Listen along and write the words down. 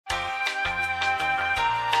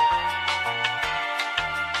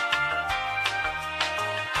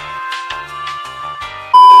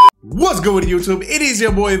What's good with YouTube? It is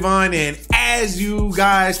your boy Vaughn, and as you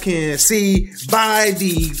guys can see by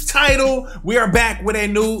the title, we are back with a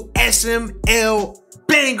new SML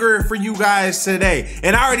banger for you guys today.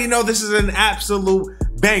 And I already know this is an absolute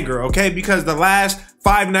banger, okay? Because the last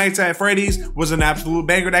Five Nights at Freddy's was an absolute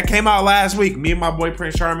banger that came out last week. Me and my boy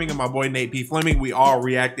Prince Charming and my boy Nate P. Fleming, we all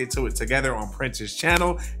reacted to it together on Prince's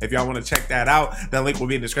channel. If y'all want to check that out, that link will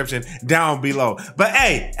be in the description down below. But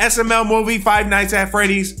hey, SML movie Five Nights at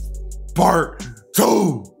Freddy's Part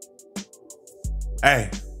 2. Hey,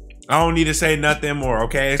 I don't need to say nothing more,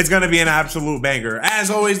 okay? It's gonna be an absolute banger.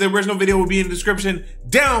 As always, the original video will be in the description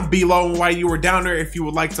down below. And while you were down there, if you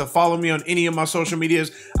would like to follow me on any of my social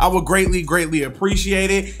medias, I would greatly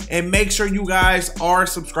appreciate it. And make sure you guys are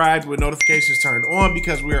subscribed with notifications turned on,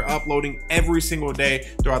 because we are uploading every single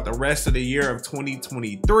day throughout the rest of the year of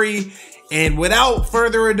 2023. And without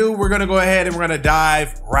further ado, we're gonna go ahead and we're gonna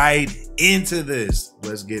dive right into this.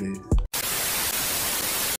 Let's get it.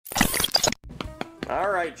 All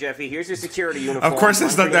right, Jeffy, here's your security uniform. Of course,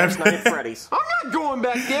 it's not that. Freddy's. I'm not going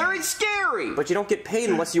back there. It's scary. But you don't get paid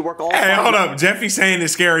unless you work all. Hey, hold up. Jeffy's saying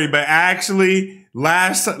it's scary, but actually,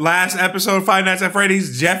 last episode, Five Nights at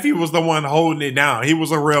Freddy's, Jeffy was the one holding it down. He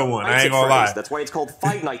was a real one. I ain't gonna lie. That's why it's called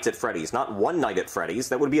Five Nights at Freddy's, not One Night at Freddy's.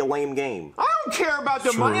 That would be a lame game. I don't care about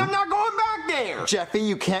the money. I'm not going back there. Jeffy,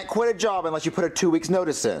 you can't quit a job unless you put a 2 weeks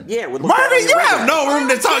notice in. Yeah, it would look Marvin, you have no room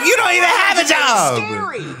to talk. You don't even have a job.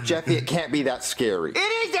 Scary. Jeffy, it can't be that scary. It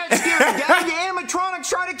is that scary. Daddy, the animatronics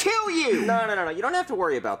try to kill you. No. You don't have to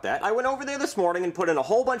worry about that. I went over there this morning and put in a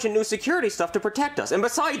whole bunch of new security stuff to protect us. And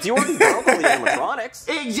besides, you already broke all the animatronics.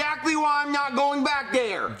 Exactly why I'm not going back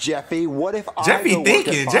there. Jeffy, what if Jeffy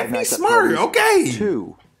thinking? Jeffy's smart. Okay.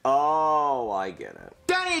 Too. Oh, I get it.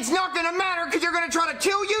 Daddy, it's not gonna matter because you're gonna try to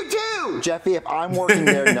kill you too. Jeffy, if I'm working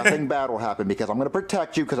there, nothing bad will happen because I'm gonna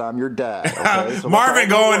protect you because I'm your dad. Okay? So Marvin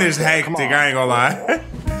going is hectic. I ain't gonna lie.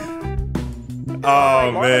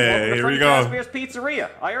 Oh man, here we go. Pizzeria.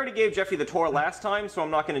 I already gave Jeffy the tour last time, so I'm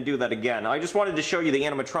not going to do that again. I just wanted to show you the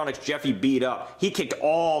animatronics Jeffy beat up. He kicked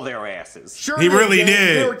all their asses. Sure, he really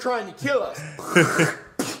did. They were trying to kill us.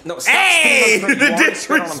 No, stop. Hey, the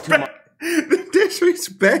disrespect. The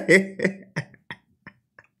disrespect.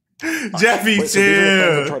 Jeffy,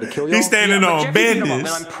 chill. He's standing on business. And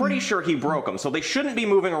I'm pretty sure he broke them, so they shouldn't be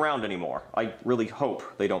moving around anymore. I really hope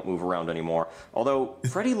they don't move around anymore. Although,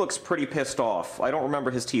 Freddy looks pretty pissed off. I don't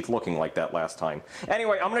remember his teeth looking like that last time.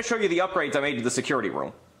 Anyway, I'm going to show you the upgrades I made to the security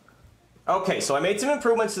room. Okay, so I made some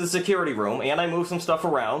improvements to the security room, and I moved some stuff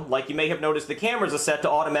around. Like, you may have noticed the cameras are set to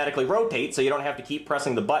automatically rotate, so you don't have to keep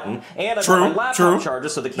pressing the button. And I brought my laptop charger,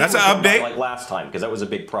 so the cameras don't die like last time, because that was a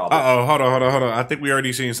big problem. Uh-oh, hold on. I think we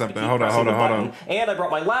already seen something. Hold on. And I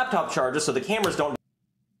brought my laptop charger, so the cameras don't.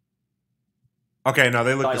 Okay, no,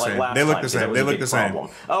 they look the same. They look the same. They look the same.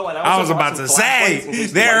 Oh, and I was about to say,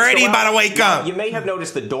 they're already about to wake up. You may have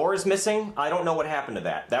noticed the door is missing. I don't know what happened to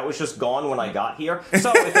that. That was just gone when I got here.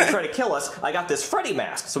 So if they try to kill us, I got this Freddy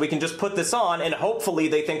mask, so we can just put this on, and hopefully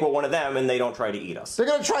they think we're one of them and they don't try to eat us. They're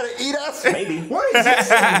gonna try to eat us? Maybe. What is this?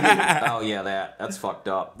 Oh yeah, that's fucked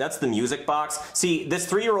up. That's the music box. See,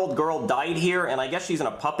 this 3-year-old girl died here, and I guess she's in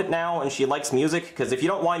a puppet now, and she likes music, because if you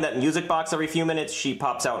don't wind that music box every few minutes, she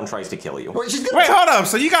pops out and tries to kill you. Wait, hold up.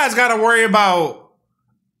 So you guys gotta worry about.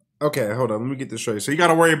 Okay, hold on. Let me get this straight. So you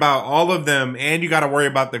gotta worry about all of them, and you gotta worry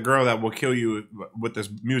about the girl that will kill you with this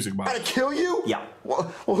music box. Gotta kill you? Yeah. Well,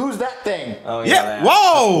 who's that thing? Oh yeah.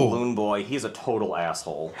 Whoa! Balloon Boy. He's a total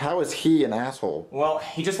asshole. How is he an asshole? Well,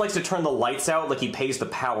 he just likes to turn the lights out like he pays the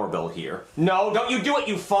power bill here. No, don't you do it,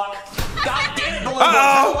 you fuck! God damn it,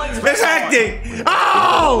 Balloon Boy! It's acting!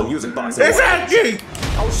 Oh! The music box. It's acting!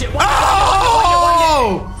 Oh shit!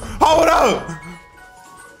 Oh! Hold up!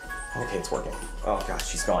 Okay, it's working. Oh gosh,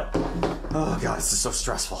 she's gone. Oh god, this is so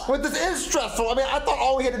stressful. But this is stressful. I mean, I thought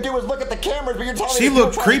all we had to do was look at the cameras, but you're telling me she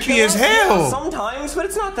looked creepy as hell. Yeah, sometimes, but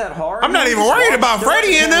it's not that hard. I'm not even worried about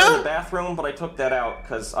Freddy in them. The bathroom, but I took that out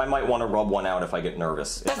because I might want to rub one out if I get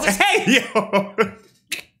nervous. Hey yo!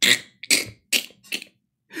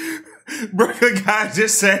 Bro, the guy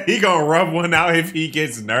just said he gonna rub one out if he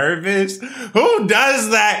gets nervous. Who does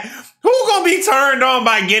that? Who gonna be turned on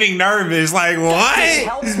by getting nervous? Like, what? It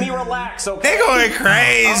helps me relax, okay? They going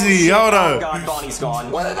crazy. Hold up. Oh, God, Bonnie's gone.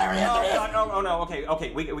 What is that? Oh, God, oh, no.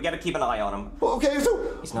 Okay. We gotta keep an eye on him. Okay,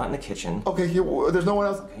 so... He's not in the kitchen. Okay, there's no one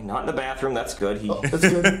else? Okay, not in the bathroom. That's good. That's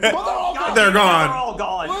good. They're all gone. They're all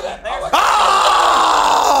gone.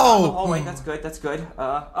 Oh! Oh, wait, that's good.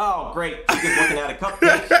 Oh, great. Chica's looking at a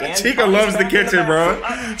cupcake. And Chica loves the kitchen, bro.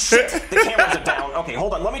 Shit, the cameras are down. Okay,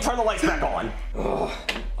 hold on. Let me turn the lights back on.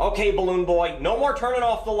 Okay, Balloon Boy, no more turning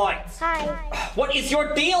off the lights. Hi. What is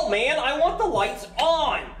your deal, man? I want the lights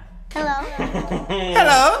on. Hello.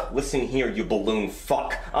 Hello. Listen here, you balloon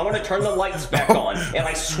fuck. I'm gonna turn the lights back on, and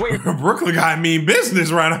I swear Brooklyn guy mean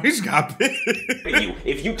business right now. He's got bit. you,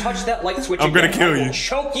 if you touch that light switch I'm again, gonna kill I will you.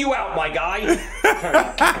 choke you out, my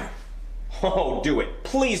guy. Oh, do it.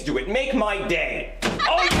 Please do it. Make my day.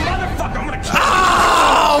 Oh, you motherfucker, I'm gonna kill you.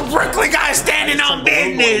 Oh, Brooklyn guy standing on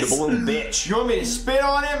business. The balloon bitch. You want me to spit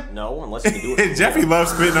on him? No, unless you can do it. Jeffy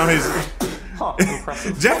loves spitting on his. Huh,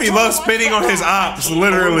 impressive. Jeffy loves spitting on his ops,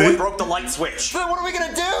 literally. Boy broke the light switch. Then what are we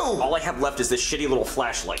gonna do? All I have left is this shitty little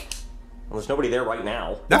flashlight. Well, there's nobody there right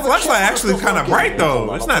now. That flashlight actually kind of bright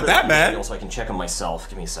though. It's not that bad. So I can check them myself.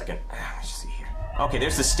 Give me a second. Let's just see here. Okay,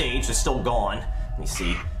 there's the stage. It's still gone. Let me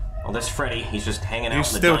see. Oh, there's Freddy. He's just hanging out.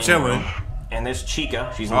 He's in the still dining room. chilling. And there's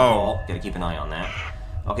Chica. She's in the hall. Gotta keep an eye on that.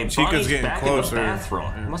 Okay, Chica's Bonnie's getting back closer. in the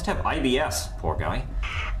bathroom. He must have IBS. Poor guy.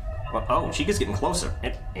 Well, oh, Chica's getting closer.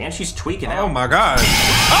 And she's tweaking out. Oh my god.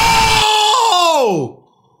 Oh!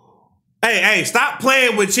 Hey, stop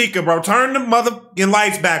playing with Chica, bro. Turn the motherfucking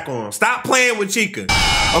lights back on. Stop playing with Chica.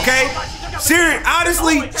 Okay? Serious.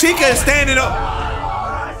 Honestly, Chica is standing up.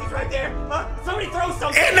 She's right there. Somebody throw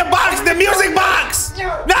something. In the box, the music box!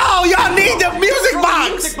 No, y'all need the music box!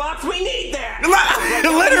 Music box, we need that!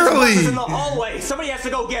 Literally! It's in the hallway. Somebody has to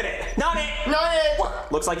go get it. Not it.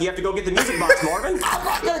 Looks like you have to go get the music box, Marvin. I'm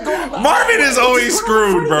not gonna go on that. Marvin is always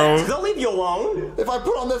screwed, bro. They'll leave you alone. If I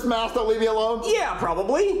put on this mask, they'll leave me alone? Yeah,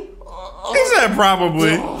 probably. He said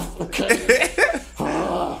probably. Okay.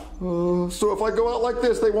 So if I go out like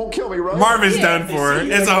this, they won't kill me, right? Marvin's done for.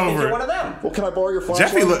 It's You're over. one of them. Well, can I borrow your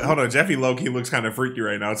flashlight? Jeffy low-key looks kind of freaky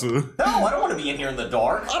right now, too. No, I don't want to be in here in the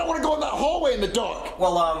dark. I don't want to go in that hallway in the dark.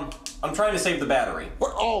 Well, I'm trying to save the battery.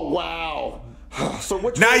 What? Oh, wow. So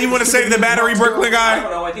which Now you want to save the battery, Brooklyn I guy?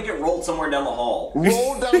 don't know. I think it rolled somewhere down the hall.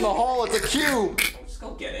 Roll down the hall. It's a cube. Just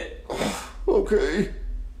go get it. Okay.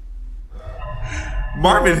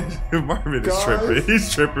 Marvin is Guys? tripping.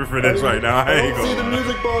 He's tripping for this right now. I I ain't don't see the gonna lie.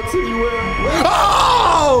 music box anywhere.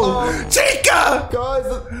 Oh! Chica! Guys,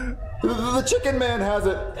 the chicken man has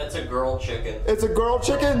it. That's a girl chicken. It's a girl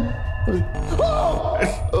chicken.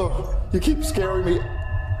 Oh! Oh, you keep scaring me.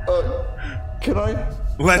 Can I?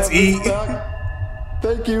 Let's have this eat. back?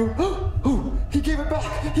 Thank you. Oh, he gave it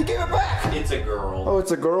back. He gave it back. It's a girl. Oh, it's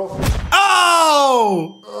a girl.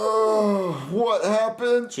 Oh! Oh, what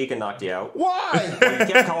happened? Chica knocked you out. Why? You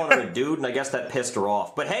kept calling her a dude, and I guess that pissed her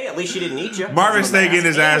off. But hey, at least she didn't eat you. Marvin's She's in the taking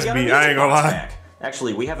his mask, ass and we beat. got I our ain't gonna music lie. box back.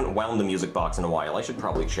 Actually, we haven't wound the music box in a while. I should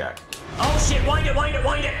probably check. Oh shit, wind it, wind it,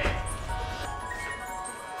 wind it!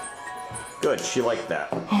 Good, she liked that.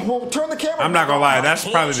 Oh, well, turn the camera. I'm not gonna lie, that's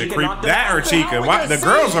probably the creep. That or Chica. Why, the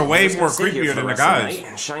girls are way more creepier than the guys.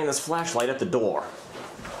 And shine this flashlight at the door.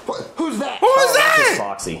 Who's that? Who is That's just that?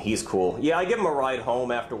 Foxy. He's cool. Yeah, I give him a ride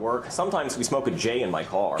home after work. Sometimes we smoke a J in my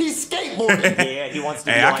car. He's skateboarding. Yeah, he wants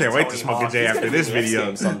to Hey, be I like can't wait to Tony smoke a Hawk. J He's after gonna be this in the X video.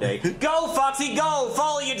 Games someday. Go, Foxy, go!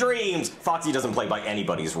 Follow your dreams! Foxy doesn't play by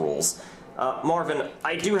anybody's rules. Marvin,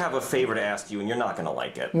 I do have a favor to ask you, and you're not gonna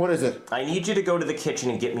like it. What is it? I need you to go to the kitchen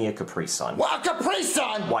and get me a Capri Sun. What, Capri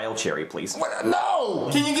Sun? Wild cherry, please. What? No.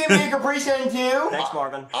 Can you give me a Capri Sun too? Thanks,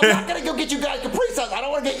 Marvin. I'm not gonna go get you guys Capri Suns. I don't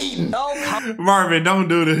want to get eaten. Oh, come Marvin, don't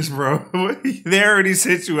do this, bro. They already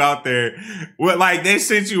sent you out there. Like, they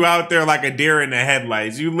sent you out there like a deer in the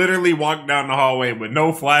headlights. You literally walked down the hallway with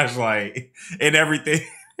no flashlight and everything.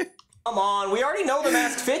 Come on, we already know the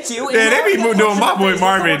mask fits you. Yeah, they be doing my boy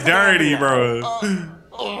Marvin dirty, bro.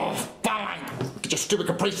 Fine. Get your stupid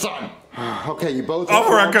Capri Sun. Okay, you both.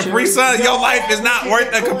 Over a Capri Sun? Your life is not worth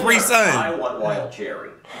a Capri I Sun. want wild cherry.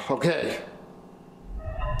 Okay.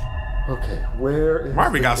 Okay, where is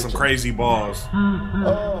Marvin the got some kitchen? crazy balls.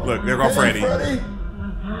 Oh. Look, there go Hey, Freddy. Freddy.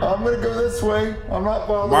 I'm gonna go this way. I'm not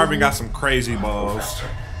bothering Marvin you. got some crazy balls.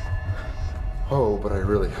 Oh, but I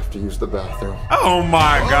really have to use the bathroom. Oh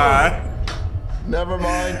my god. Never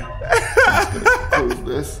mind. I'm just gonna close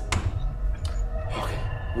this. Okay,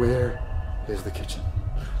 where is the kitchen?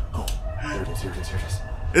 Oh, here it is, here it is, here it is.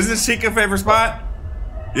 Is this Chica's favorite spot?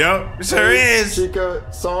 Yep, sure is. Chica,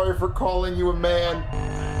 sorry for calling you a man.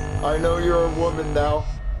 I know you're a woman now.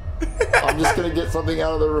 I'm just gonna get something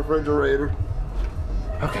out of the refrigerator.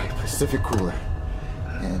 Okay, Pacific Cooler.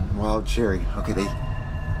 And wild cherry. Okay, they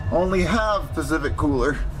only have Pacific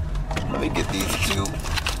Cooler. Let me get these two.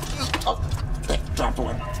 Oh, dropped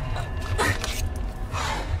one.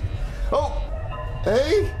 Oh,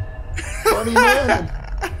 hey, funny man.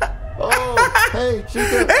 Oh, hey,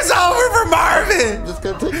 Chica. It's over for Marvin. I'm just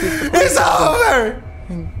gonna take these. It's over.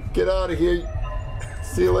 Get out of here.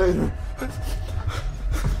 See you later.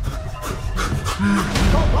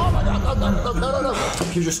 Oh my God. No.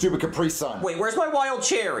 Here's your stupid Capri Sun. Wait, where's my wild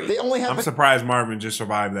cherry? They only have I'm surprised Marvin just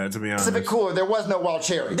survived that, to be honest. Pacific Cooler. There was no wild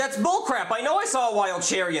cherry. That's bullcrap. I know I saw a wild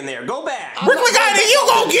cherry in there. Go back. Brooklyn guy, then you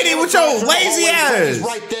go get it with your lazy ass.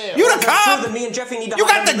 Right there. You the True, cop. then me and Jeffy need to You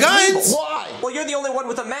hide got the under guns. table. Why? Well, you're the only one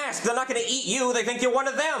with a mask. They're not going to eat you. They think you're one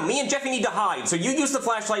of them. Me and Jeffy need to hide. So you use the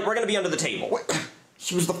flashlight. We're going to be under the table. What?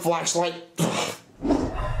 Use the flashlight.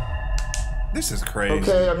 This is crazy.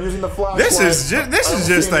 Okay, I'm using the flashlight. This is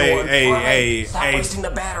just Stop wasting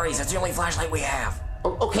the batteries. That's the only flashlight we have.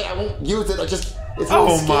 Okay, I won't use it. It's really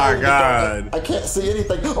Oh scary. my God. I can't see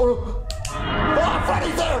anything. Oh no. Ah,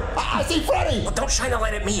 Freddy's there! I see Freddy! Well, don't shine a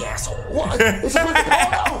light at me, asshole. What? This is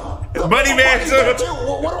oh no! Bunny Man too.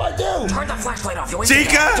 What do I do? Turn the flashlight off. You're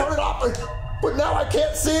Chica. Turn it off. But now I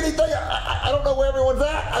can't see anything. I don't know where everyone's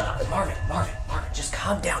at. Marvin, just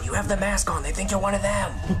calm down. You have the mask on. They think you're one of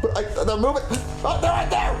them. But they're moving. Oh, they're right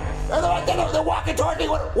there. They're right there. They're walking toward me.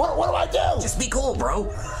 What do I do? Just be cool, bro.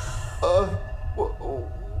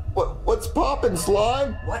 What's poppin',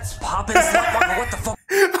 slime? What's poppin', slime? Marvin, what the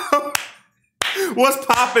fuck? What's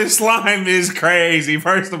poppin' slime is crazy.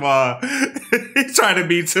 First of all, he's trying to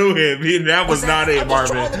be to him. That was not it,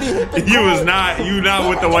 Marvin. You not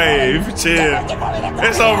with the wave. Chill.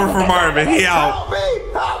 It's over for Marvin. He out. Help me!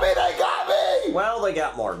 They got me! Well, they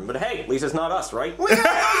got Marvin, but hey, at least it's not us, right?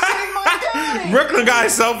 Brooklyn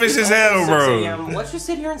guy's selfish as hell, bro. Let's just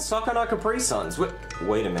sit here and suck on our Capri Suns.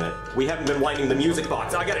 Wait a minute. We haven't been winding the music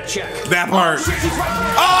box. I gotta check. That part. Oh, shit, she's right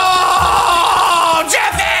there. Oh,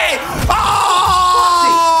 Jeffy!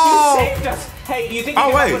 Oh! You saved us. Hey, do you think you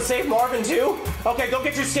can help us save Marvin too? Okay, go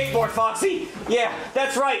get your skateboard, Foxy. Yeah,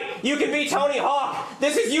 that's right. You can be Tony Hawk.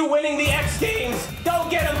 This is you winning the X Games. Go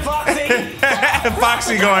get him, Foxy.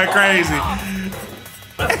 Foxy going crazy.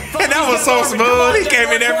 That was so smooth. He came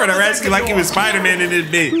in there for the rescue like he was Spider-Man in this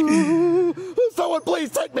bitch. Someone please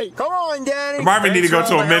take me. Come on, Daddy. Marvin need to go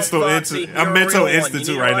to a mental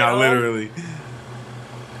institute right now, literally.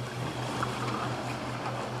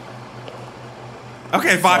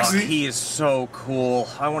 Okay, Foxy. Fuck, he is so cool.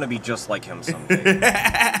 I want to be just like him someday.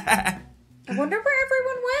 I wonder where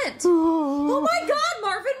everyone went. Oh my God,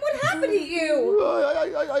 Marvin, what happened to you?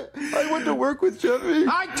 I went to work with Jeffy.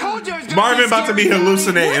 I told you it was gonna Marvin be about to be scary.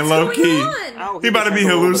 hallucinating low What's key. going on? He about to be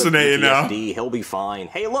hallucinating now. He'll be fine.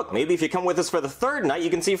 Hey, look, maybe if you come with us for the third night, you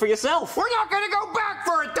can see for yourself. We're not gonna go back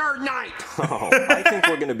for a third night. Oh, I think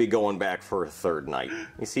we're gonna be going back for a third night.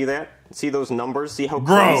 You see that? See those numbers? See how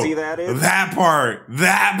Bro, crazy that is? that part.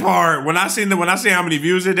 When I seen how many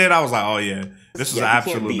views it did, I was like, oh yeah, this was an you can't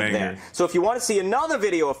absolute beat banger. that. So if you want to see another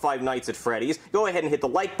video of Five Nights at Freddy's, go ahead and hit the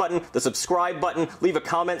like button, the subscribe button, leave a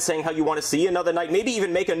comment saying how you want to see another night, maybe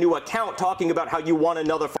even make a new account talking about how you want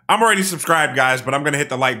another. I'm already subscribed, guys, but I'm gonna hit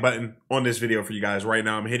the like button on this video for you guys right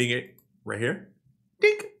now. I'm hitting it right here.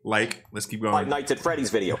 Dink. Like, let's keep going. Five Nights at Freddy's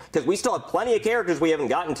video, because we still have plenty of characters we haven't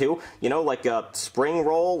gotten to, you know, like Spring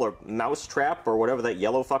Roll or Mousetrap or whatever that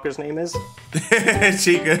yellow fucker's name is.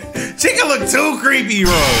 Chica look too creepy,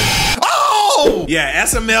 bro. Oh! Yeah,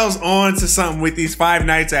 SML's on to something with these Five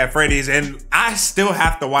Nights at Freddy's, and I still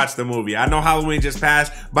have to watch the movie. I know Halloween just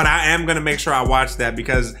passed, but I am gonna make sure I watch that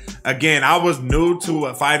because, again, I was new to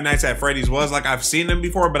what Five Nights at Freddy's was. Like, I've seen them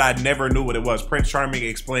before, but I never knew what it was. Prince Charming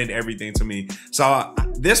explained everything to me. So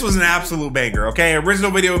this was an absolute banger, okay?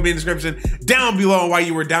 Original video will be in the description down below. And while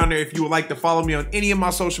you were down there, if you would like to follow me on any of my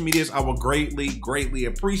social medias, I will greatly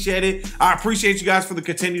appreciate it. I appreciate you guys for the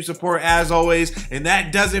continued support as always. And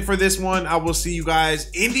that does it for this one. I will see you guys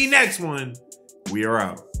in the next one. We are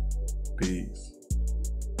out. Peace.